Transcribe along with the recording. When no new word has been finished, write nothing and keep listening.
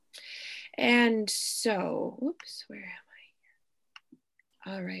And so, whoops, where am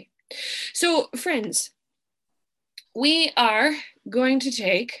I? All right. So, friends, we are going to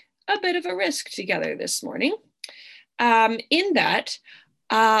take a bit of a risk together this morning. In that,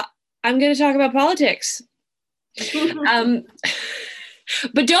 I'm going to talk about politics.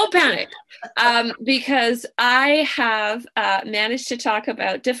 But don't panic, because I have managed to talk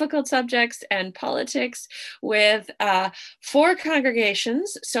about difficult subjects and politics with 4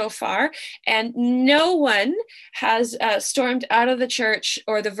 congregations so far, and no one has stormed out of the church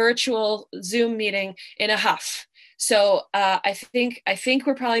or the virtual Zoom meeting in a huff. So I think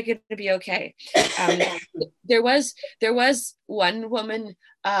we're probably going to be okay. There was one woman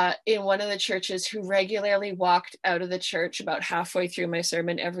in one of the churches who regularly walked out of the church about halfway through my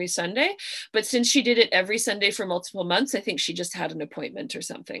sermon every Sunday. But since she did it every Sunday for multiple months, I think she just had an appointment or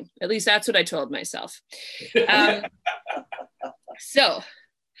something. At least that's what I told myself. So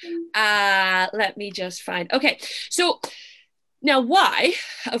let me just find. Okay, so now why,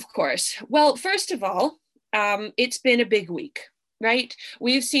 of course? Well, first of all, it's been a big week. Right?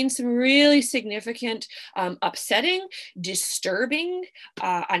 We've seen some really significant, upsetting, disturbing,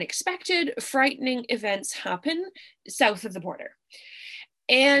 unexpected, frightening events happen south of the border.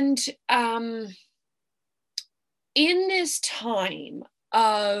 And in this time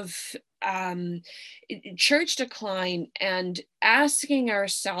of church decline and asking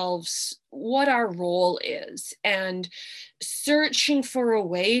ourselves what our role is and searching for a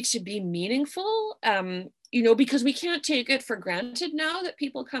way to be meaningful, because we can't take it for granted now that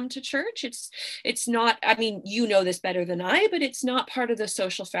people come to church. It's not, I mean, you know this better than I, but it's not part of the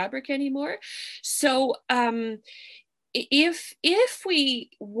social fabric anymore. So if we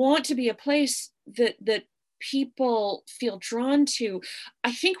want to be a place that people feel drawn to,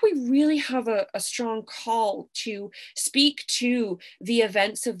 I think we really have a strong call to speak to the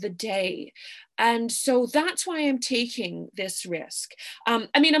events of the day. And so that's why I'm taking this risk. I'm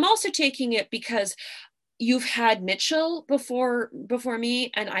also taking it because you've had Mitchell before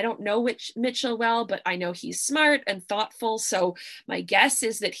me, and I don't know which Mitchell well, but I know he's smart and thoughtful. So my guess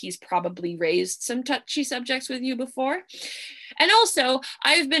is that he's probably raised some touchy subjects with you before. And also,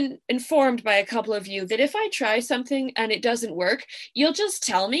 I've been informed by a couple of you that if I try something and it doesn't work, you'll just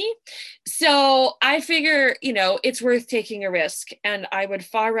tell me. So I figure, it's worth taking a risk. And I would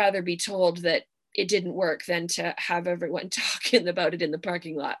far rather be told that it didn't work than to have everyone talking about it in the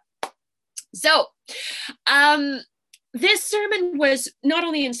parking lot. So, this sermon was not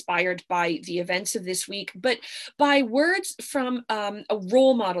only inspired by the events of this week, but by words from a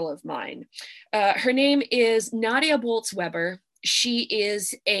role model of mine. Her name is Nadia Bolz-Weber. She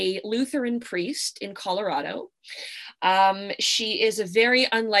is a Lutheran priest in Colorado. She is a very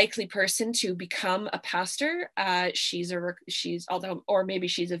unlikely person to become a pastor. She's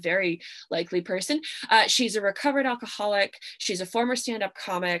a very likely person. She's a recovered alcoholic. She's a former stand-up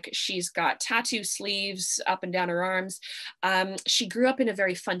comic. She's got tattoo sleeves up and down her arms. She grew up in a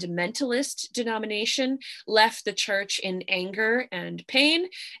very fundamentalist denomination, left the church in anger and pain,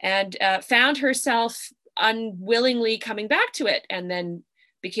 and found herself unwillingly coming back to it, and then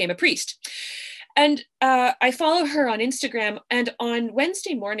became a priest. And I follow her on Instagram, and on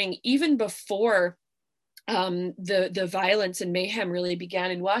Wednesday morning, even before the violence and mayhem really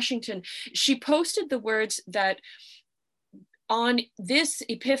began in Washington, she posted the words that on this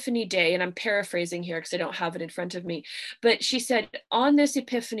Epiphany Day, and I'm paraphrasing here because I don't have it in front of me, but she said, on this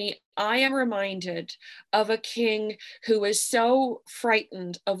Epiphany, I am reminded of a king who was so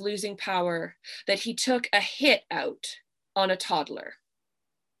frightened of losing power that he took a hit out on a toddler.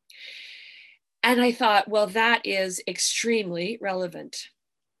 And I thought, well, that is extremely relevant.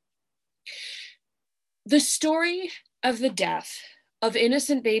 The story of the death of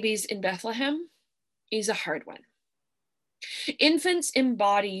innocent babies in Bethlehem is a hard one. Infants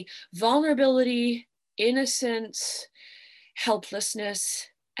embody vulnerability, innocence, helplessness,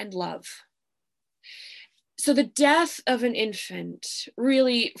 and love. So the death of an infant,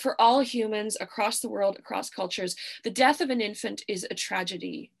 really, for all humans across the world, across cultures, the death of an infant is a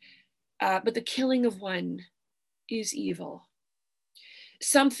tragedy. But the killing of one is evil.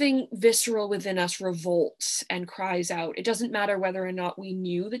 Something visceral within us revolts and cries out. It doesn't matter whether or not we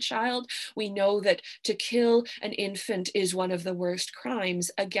knew the child. We know that to kill an infant is one of the worst crimes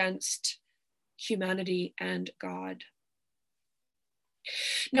against humanity and God.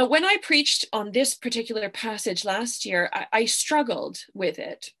 Now, when I preached on this particular passage last year, I struggled with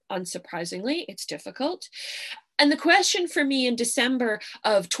it. Unsurprisingly, it's difficult. And the question for me in December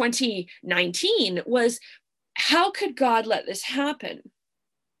of 2019 was, how could God let this happen?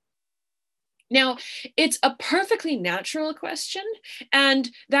 Now, it's a perfectly natural question.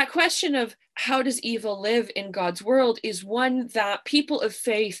 And that question of how does evil live in God's world is one that people of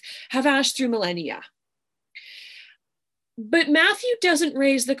faith have asked through millennia. But Matthew doesn't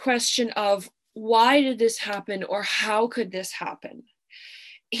raise the question of why did this happen or how could this happen?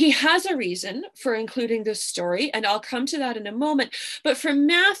 He has a reason for including this story, and I'll come to that in a moment. But for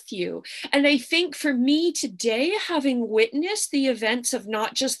Matthew, and I think for me today, having witnessed the events of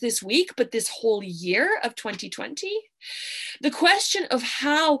not just this week, but this whole year of 2020, the question of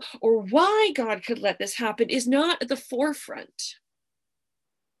how or why God could let this happen is not at the forefront.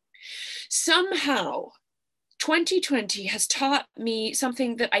 Somehow, 2020 has taught me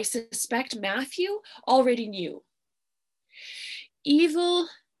something that I suspect Matthew already knew. Evil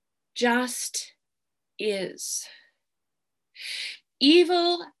just is.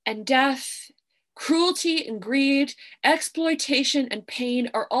 Evil and death, cruelty and greed, exploitation and pain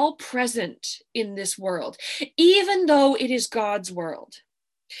are all present in this world, even though it is God's world.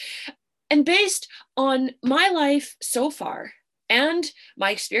 And based on my life so far, and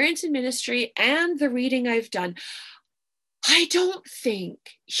my experience in ministry and the reading I've done, I don't think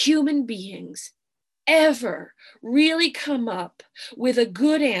human beings ever really come up with a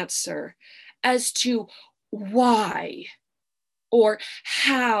good answer as to why or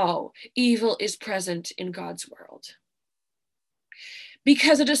how evil is present in God's world.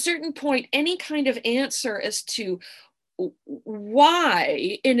 Because at a certain point, any kind of answer as to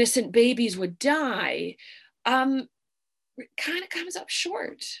why innocent babies would die kind of comes up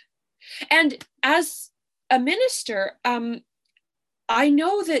short. And as a minister, I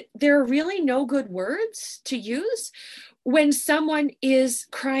know that there are really no good words to use when someone is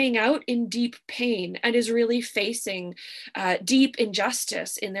crying out in deep pain and is really facing deep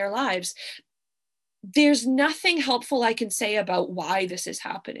injustice in their lives. There's nothing helpful I can say about why this is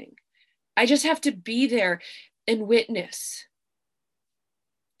happening. I just have to be there and witness.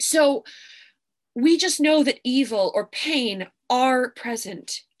 So we just know that evil or pain are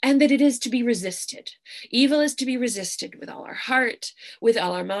present and that it is to be resisted. Evil is to be resisted with all our heart, with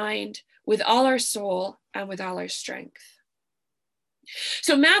all our mind, with all our soul, and with all our strength.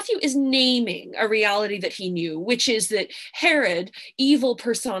 So Matthew is naming a reality that he knew, which is that Herod, evil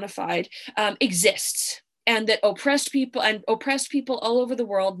personified, exists, and that oppressed people all over the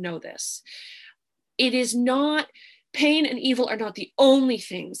world know this. It is not, pain and evil are not the only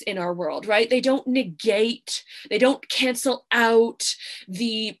things in our world, right? They don't negate, they don't cancel out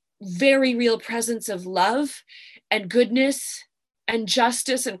the very real presence of love and goodness and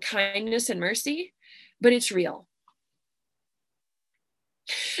justice and kindness and mercy, but it's real.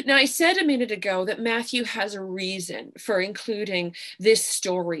 Now, I said a minute ago that Matthew has a reason for including this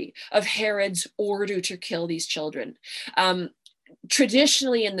story of Herod's order to kill these children.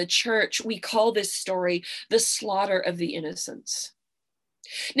 Traditionally in the church, we call this story the slaughter of the innocents.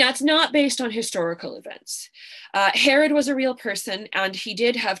 Now, it's not based on historical events. Herod was a real person, and he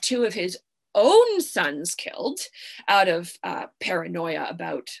did have two of his own sons killed out of paranoia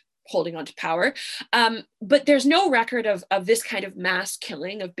about holding on to power. But there's no record of this kind of mass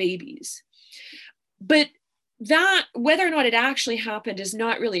killing of babies. But that, whether or not it actually happened, is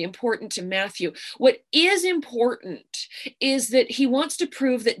not really important to Matthew. What is important is that he wants to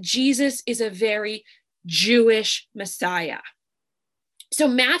prove that Jesus is a very Jewish Messiah. So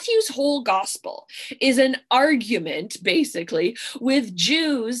Matthew's whole gospel is an argument, basically, with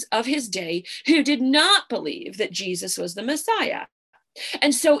Jews of his day who did not believe that Jesus was the Messiah.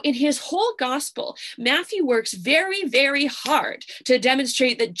 And so in his whole gospel, Matthew works very, very hard to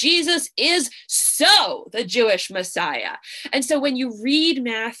demonstrate that Jesus is so the Jewish Messiah. And so when you read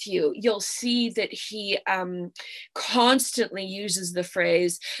Matthew, you'll see that he constantly uses the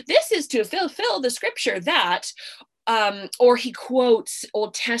phrase, this is to fulfill the scripture that, or he quotes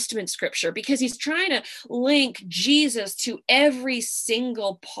Old Testament scripture because he's trying to link Jesus to every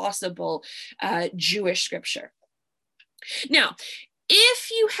single possible Jewish scripture. Now,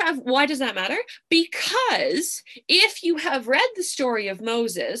 if you have, why does that matter? Because if you have read the story of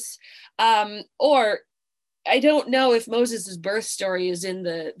Moses, or I don't know if Moses' birth story is in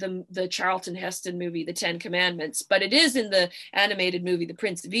the Charlton Heston movie, The Ten Commandments, but it is in the animated movie, The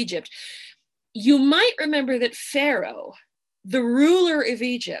Prince of Egypt. You might remember that Pharaoh, the ruler of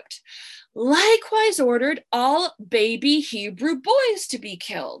Egypt, likewise ordered all baby Hebrew boys to be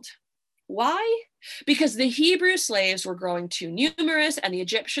killed. Why? Because the Hebrew slaves were growing too numerous and the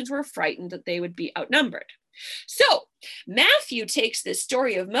Egyptians were frightened that they would be outnumbered. So Matthew takes this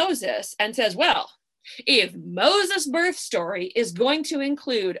story of Moses and says, well, If Moses' birth story is going to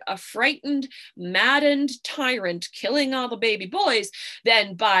include a frightened, maddened tyrant killing all the baby boys,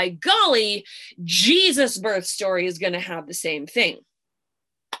 then by golly, Jesus' birth story is going to have the same thing.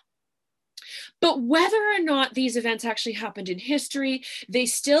 But whether or not these events actually happened in history, they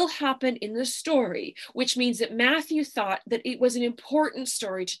still happened in the story, which means that Matthew thought that it was an important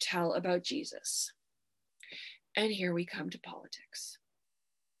story to tell about Jesus. And here we come to politics.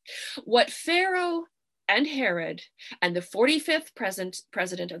 What Pharaoh and Herod and the 45th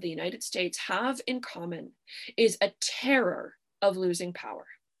president of the United States have in common is a terror of losing power.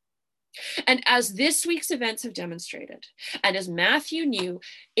 And as this week's events have demonstrated, and as Matthew knew,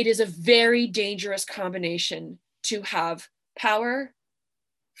 it is a very dangerous combination to have power,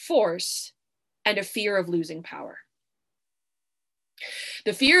 force, and a fear of losing power.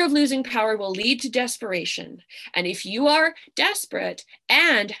 The fear of losing power will lead to desperation. And if you are desperate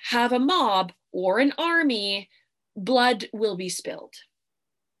and have a mob or an army, blood will be spilled.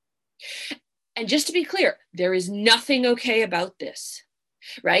 And just to be clear, there is nothing okay about this,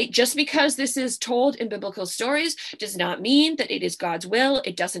 right? Just because this is told in biblical stories does not mean that it is God's will.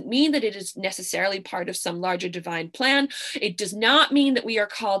 It doesn't mean that it is necessarily part of some larger divine plan. It does not mean that we are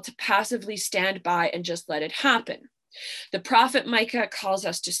called to passively stand by and just let it happen. The prophet Micah calls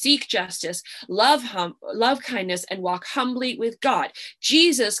us to seek justice, love kindness, and walk humbly with God.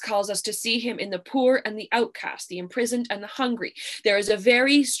 Jesus calls us to see him in the poor and the outcast, the imprisoned and the hungry. There is a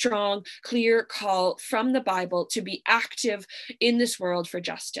very strong, clear call from the Bible to be active in this world for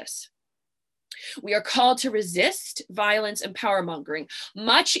justice. We are called to resist violence and power mongering.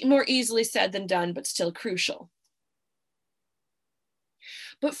 Much more easily said than done, but still crucial.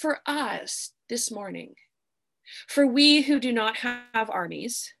 But for us this morning, for we who do not have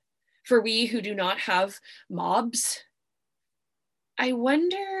armies, for we who do not have mobs, I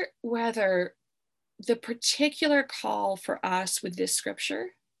wonder whether the particular call for us with this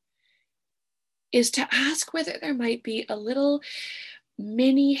scripture is to ask whether there might be a little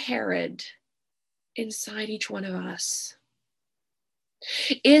mini Herod inside each one of us.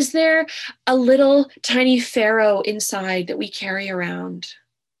 Is there a little tiny Pharaoh inside that we carry around?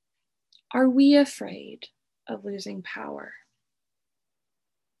 Are we afraid of losing power?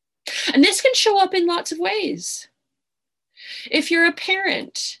 And this can show up in lots of ways. If you're a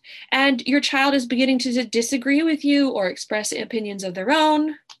parent and your child is beginning to disagree with you or express opinions of their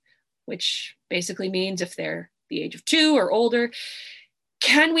own, which basically means if they're the age of 2 or older,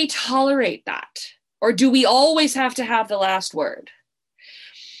 can we tolerate that? Or do we always have to have the last word?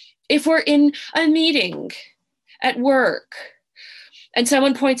 If we're in a meeting at work and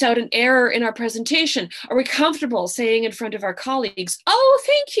someone points out an error in our presentation, are we comfortable saying in front of our colleagues, "Oh,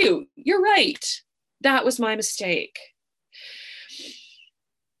 thank you, you're right. That was my mistake"?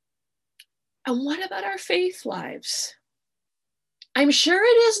 And what about our faith lives? I'm sure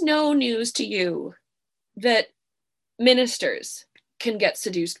it is no news to you that ministers can get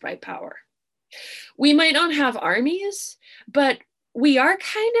seduced by power. We might not have armies, but we are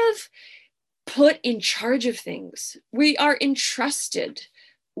kind of put in charge of things. We are entrusted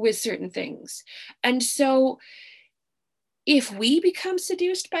with certain things. And so if we become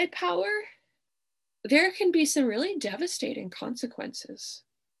seduced by power, there can be some really devastating consequences.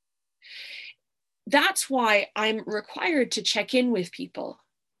 That's why I'm required to check in with people,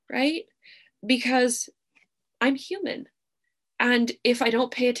 right? Because I'm human. And if I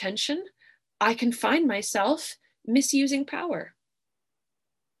don't pay attention, I can find myself misusing power.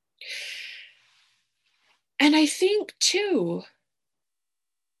 And I think, too,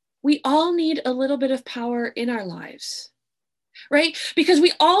 we all need a little bit of power in our lives, right? Because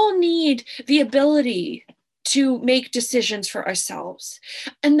we all need the ability to make decisions for ourselves.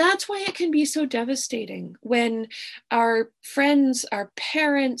 And that's why it can be so devastating when our friends, our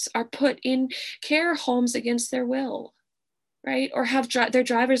parents are put in care homes against their will, right? Or have their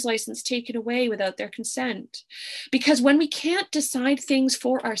driver's license taken away without their consent. Because when we can't decide things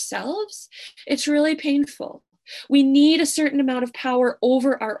for ourselves, it's really painful. We need a certain amount of power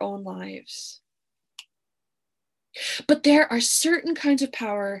over our own lives. But there are certain kinds of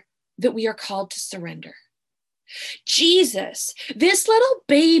power that we are called to surrender. Jesus, this little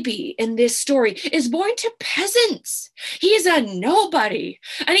baby in this story, is born to peasants. He is a nobody,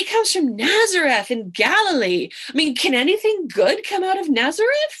 and he comes from Nazareth in Galilee. I mean, can anything good come out of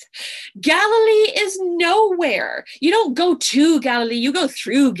Nazareth? Galilee is nowhere. You don't go to Galilee, you go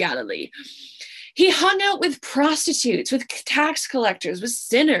through Galilee. He hung out with prostitutes, with tax collectors, with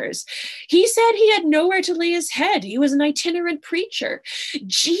sinners. He said he had nowhere to lay his head. He was an itinerant preacher.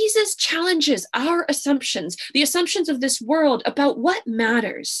 Jesus challenges our assumptions, the assumptions of this world about what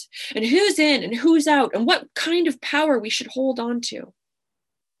matters and who's in and who's out and what kind of power we should hold on to.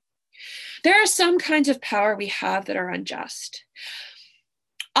 There are some kinds of power we have that are unjust.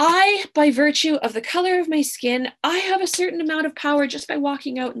 I, by virtue of the color of my skin, I have a certain amount of power just by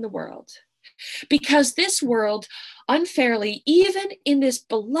walking out in the world. Because this world unfairly, even in this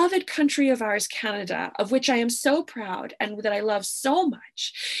beloved country of ours, Canada, of which I am so proud and that I love so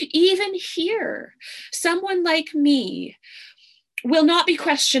much, even here, someone like me will not be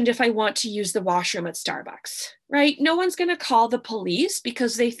questioned if I want to use the washroom at Starbucks, right? No one's going to call the police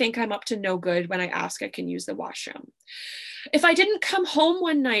because they think I'm up to no good when I ask I can use the washroom. If I didn't come home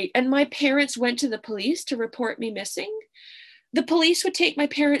one night and my parents went to the police to report me missing, the police would take my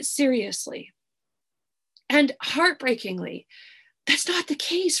parents seriously. And heartbreakingly, that's not the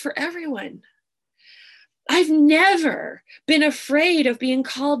case for everyone. I've never been afraid of being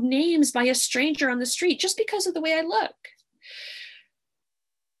called names by a stranger on the street just because of the way I look.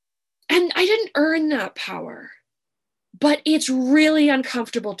 And I didn't earn that power, but it's really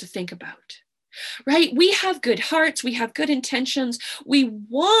uncomfortable to think about. Right? We have good hearts, we have good intentions, we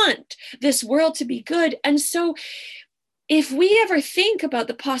want this world to be good. And so if we ever think about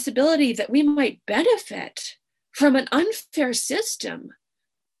the possibility that we might benefit from an unfair system,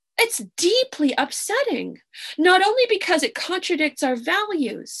 it's deeply upsetting, not only because it contradicts our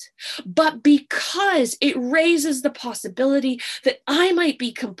values, but because it raises the possibility that I might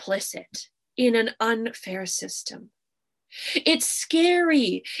be complicit in an unfair system. It's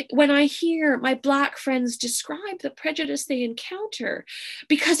scary when I hear my Black friends describe the prejudice they encounter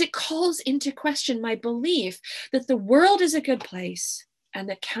because it calls into question my belief that the world is a good place and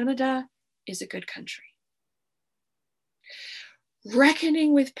that Canada is a good country.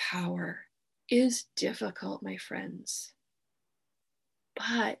 Reckoning with power is difficult, my friends.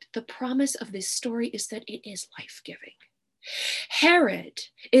 But the promise of this story is that it is life-giving. Herod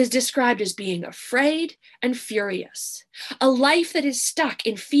is described as being afraid and furious. A life that is stuck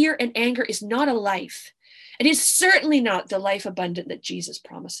in fear and anger is not a life. It is certainly not the life abundant that Jesus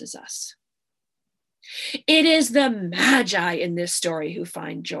promises us. It is the Magi in this story who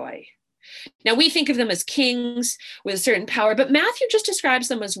find joy. Now, we think of them as kings with a certain power, but Matthew just describes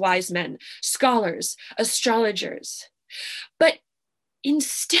them as wise men, scholars, astrologers. But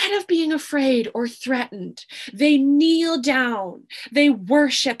instead of being afraid or threatened, they kneel down, they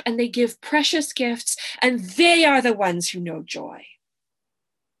worship, and they give precious gifts, and they are the ones who know joy.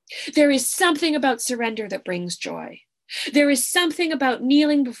 There is something about surrender that brings joy. There is something about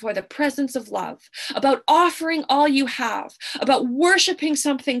kneeling before the presence of love, about offering all you have, about worshiping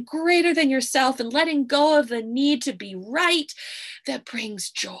something greater than yourself and letting go of the need to be right that brings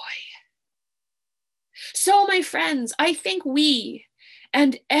joy. So, my friends, I think we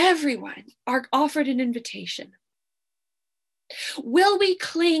and everyone are offered an invitation. Will we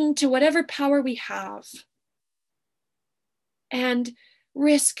cling to whatever power we have and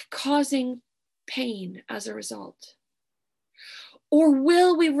risk causing pain as a result? Or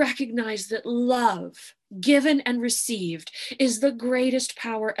will we recognize that love, given and received, is the greatest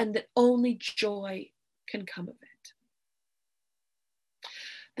power and that only joy can come of it?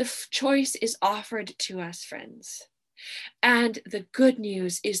 The choice is offered to us, friends. And the good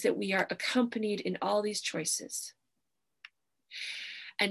news is that we are accompanied in all these choices